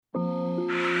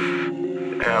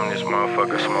Damn, this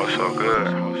motherfucker smells so good.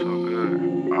 I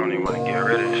don't even want to get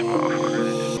rid of this motherfucker.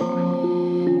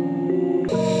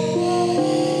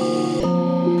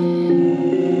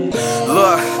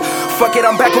 Look, fuck it,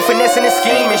 I'm back with finessing and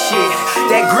scheming shit.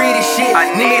 That greedy shit,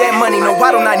 need that money, no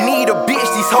I do not need a bitch.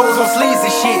 These hoes on sleaze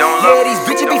and shit. Yeah, these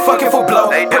bitches be fucking for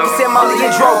blow. Percocet, Molly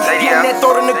and Dro. Getting that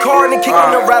throat in the car and then kicking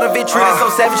her out of it. Treated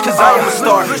so savage cause I am a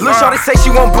star. Lil' shawty say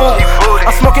she want boo.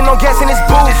 I'm smoking on gas in this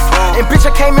booth. And bitch,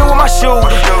 I came in with my shoe.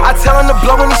 I tell him to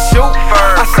blow when he shoot.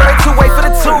 I said to wait for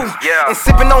the two. And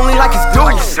sipping only like it's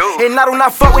deuce. And I do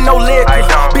not fuck with no liquor.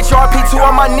 Bitch, RP to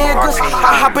all my niggas.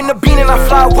 I hop in the bean and I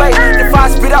fly away. If I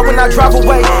spit out when I drive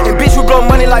away. And bitch, we blow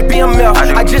money like BML.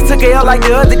 I just took a L like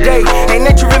the other day. Ain't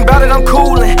that trippin' bout it, I'm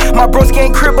coolin'. My broski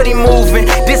ain't crib, but he movin'.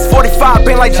 This 45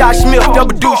 been like Josh Smith.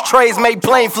 Double deuce trays made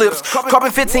plane flips.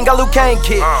 Carbon 15 got Luke Kane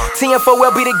kit.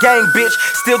 TN4L be the gang, bitch.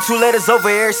 Still 2 letters over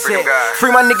air set. Free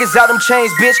my niggas out them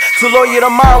chains, bitch. Too loyal to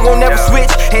mine, won't never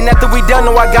switch. And after we done,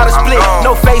 no, I gotta split.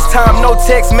 No FaceTime, no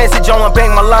text message. Only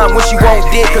bang my line when she won't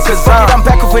dick. Cause fuck it, I'm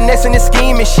back with finessing and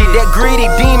scheming shit. That greedy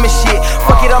demon shit.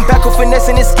 Fuck it, I'm back with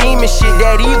finessing and scheming shit.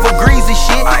 That evil greasy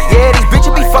shit. Yeah, these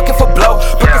bitches be fucking for blow.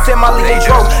 Percocet, Molly and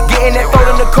Dro. Getting that throat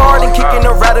in the car and kicking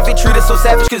her out of it. Treated so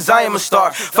savage cause I am a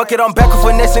star. Fuck it, I'm back with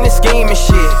finessing and scheming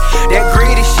shit. That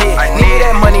greedy shit. Need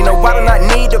that money, no I do not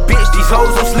need a bitch. These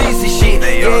hoes on sleazy shit.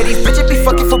 Yeah, these bitches be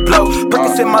fucking for blow.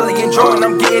 Percocet, Molly and Dro. And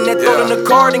I'm getting that throat in the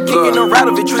car and kicking her out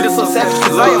of it. Treated so savage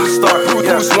cause I am a star.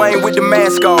 Bruce Wayne with the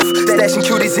mask off. Stashing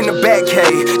cuties in the back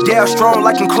cave. Dale strong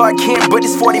like I'm Clark Kent. But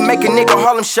this 40 make a nigga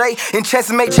Harlem Shake. And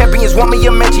chances make champions want me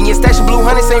a mention. Yeah, stashing blue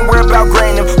hunters ain't worried about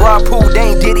grain. Them Rob Pool,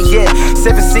 they ain't did it yet.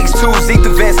 762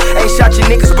 Ether vest. Ain't shot your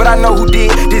niggas, but I know who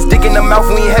did. This dick in the mouth,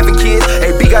 we ain't having kids.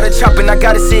 Hey, B got a chop and I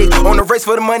got a sick. On the race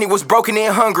for the money, was broken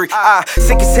and hungry.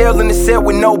 Sick as hell in the cell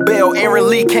with no bail. Aaron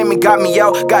Lee came and got me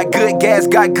out. Got good gas,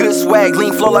 got good swag.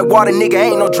 Lean flow like water, nigga,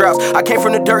 ain't no droughts. I came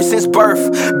from the dirt since birth.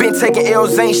 Been taking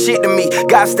L's, ain't shit to me.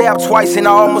 Got stabbed twice and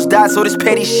I almost died, so this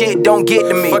petty shit don't get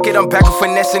to me. Fuck it, I'm back with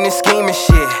finessing and scheming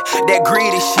shit. That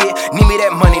greedy shit, need me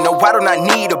that money, no I do not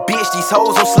need a bitch. These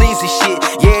hoes on sleazy shit.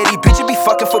 Yeah, these bitches be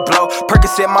fucking for blow.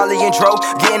 Percocet, Molly and Dro.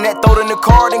 Getting that throat in the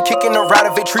car and kicking her out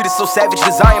of it. Treated so savage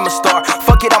cause I am a star.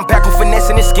 Fuck it, I'm back with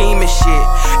finessing and scheming shit.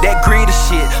 That greedy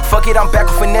shit. Fuck it, I'm back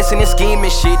with finessing and scheming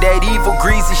shit. That evil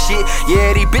greasy shit.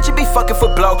 Yeah, these bitches be fucking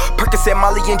for blow. Percocet,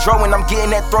 Molly and Dro. And I'm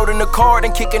getting that throat in the car and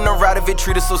kicking her out of it.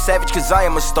 Treated so savage cause I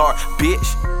am a star, bitch.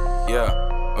 Yeah,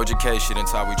 OJK shit,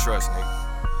 that's how we trust, nigga.